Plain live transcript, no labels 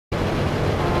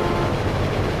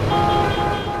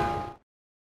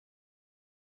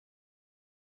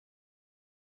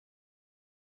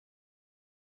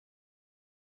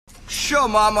Sure,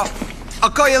 Mama. I'll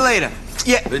call you later.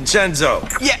 Yeah. Vincenzo.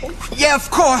 Yeah,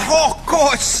 of course. Oh, of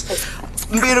course.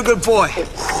 I'm being a good boy.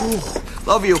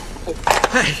 Love you.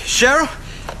 Hey, Cheryl.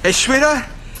 Hey, sweetheart.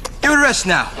 Give it a rest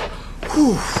now.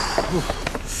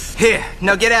 Here,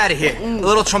 now get out of here. A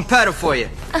little trumpeter for you.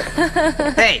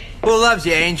 Hey, who loves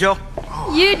you, Angel?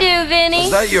 You do, Vinny.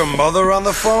 Is that your mother on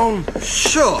the phone?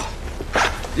 Sure.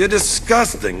 You're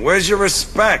disgusting. Where's your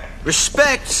respect?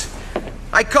 Respect?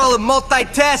 I call it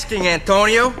multitasking,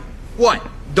 Antonio. What?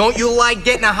 Don't you like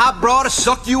getting a hot bra to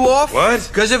suck you off? What?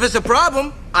 Because if it's a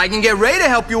problem, I can get Ray to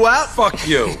help you out. Fuck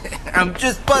you. I'm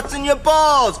just busting your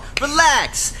balls.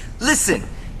 Relax. Listen,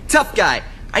 tough guy,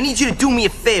 I need you to do me a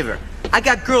favor. I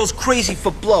got girls crazy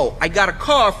for blow. I got a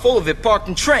car full of it parked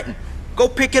in Trenton. Go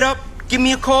pick it up, give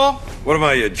me a call. What am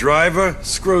I, your driver?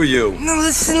 Screw you. No,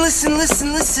 listen.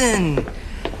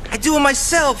 I do it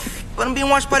myself, but I'm being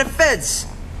watched by the feds.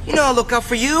 You know I'll look out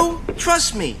for you.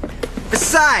 Trust me.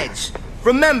 Besides,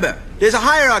 remember, there's a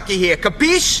hierarchy here,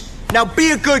 capiche? Now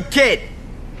be a good kid.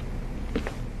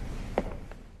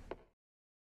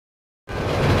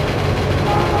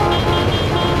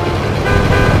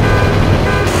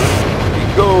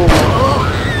 Go.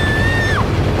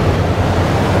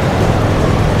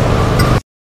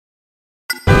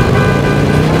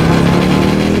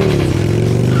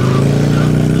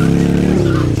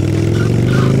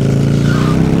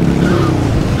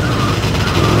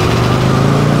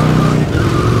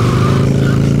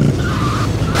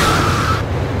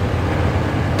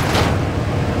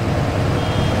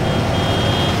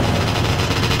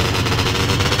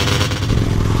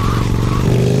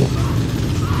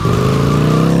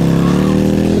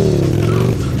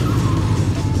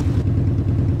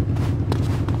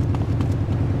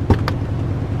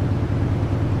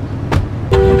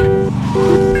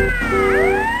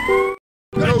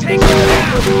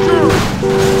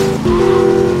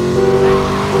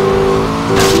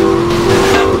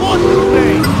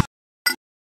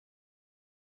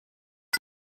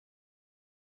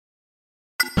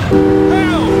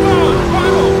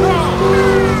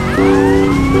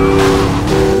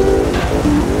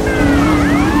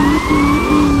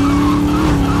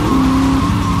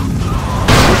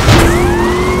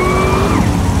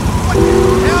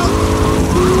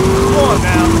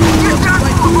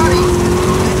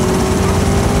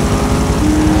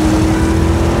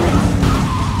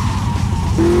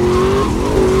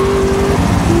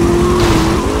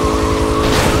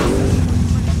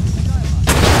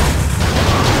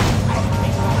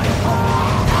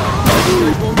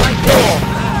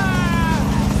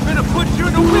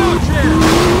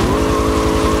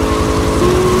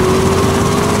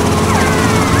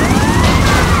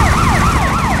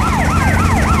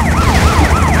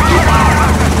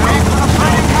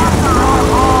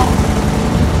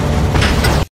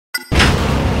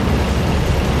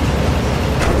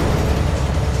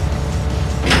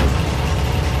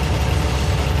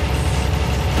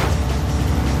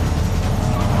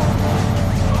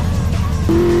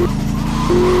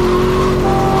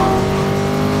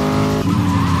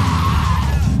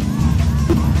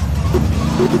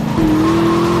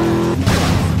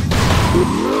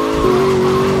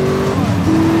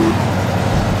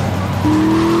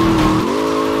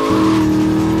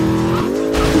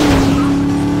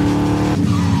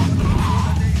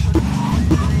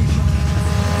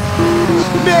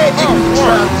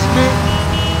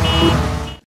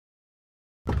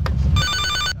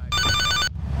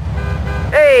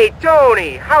 Hey,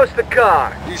 Tony, how's the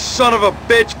car? You son of a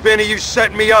bitch, Vinny, you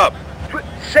set me up.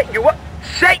 Set you up?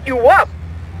 Set you up?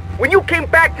 When you came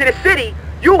back to the city,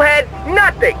 you had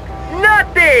nothing.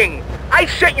 Nothing! I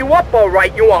set you up all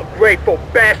right, you ungrateful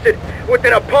bastard. With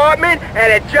an apartment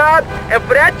and a job, and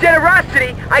for that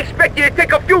generosity, I expect you to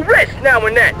take a few risks now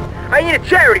and then. I ain't a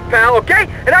charity, pal, okay?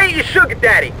 And I ain't your sugar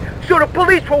daddy. So the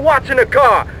police were watching the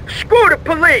car. Screw the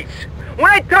police!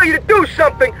 When I tell you to do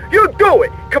something, you do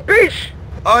it. Capiche?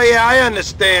 Oh yeah, I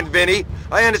understand, Vinny.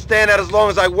 I understand that as long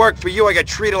as I work for you, I get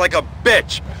treated like a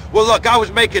bitch. Well look, I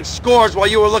was making scores while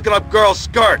you were looking up girls'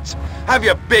 skirts. Have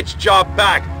your bitch job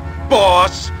back,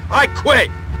 boss. I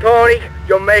quit. Tony,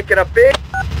 you're making a big...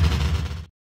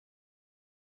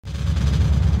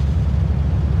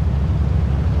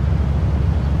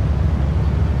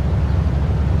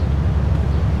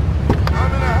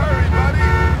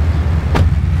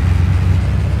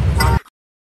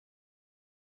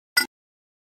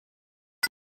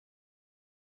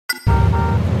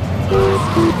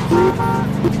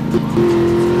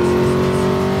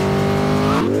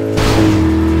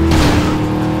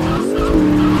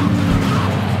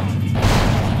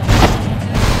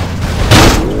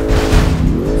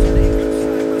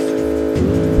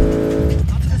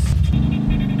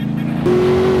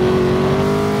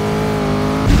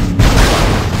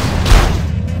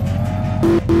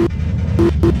 Bye.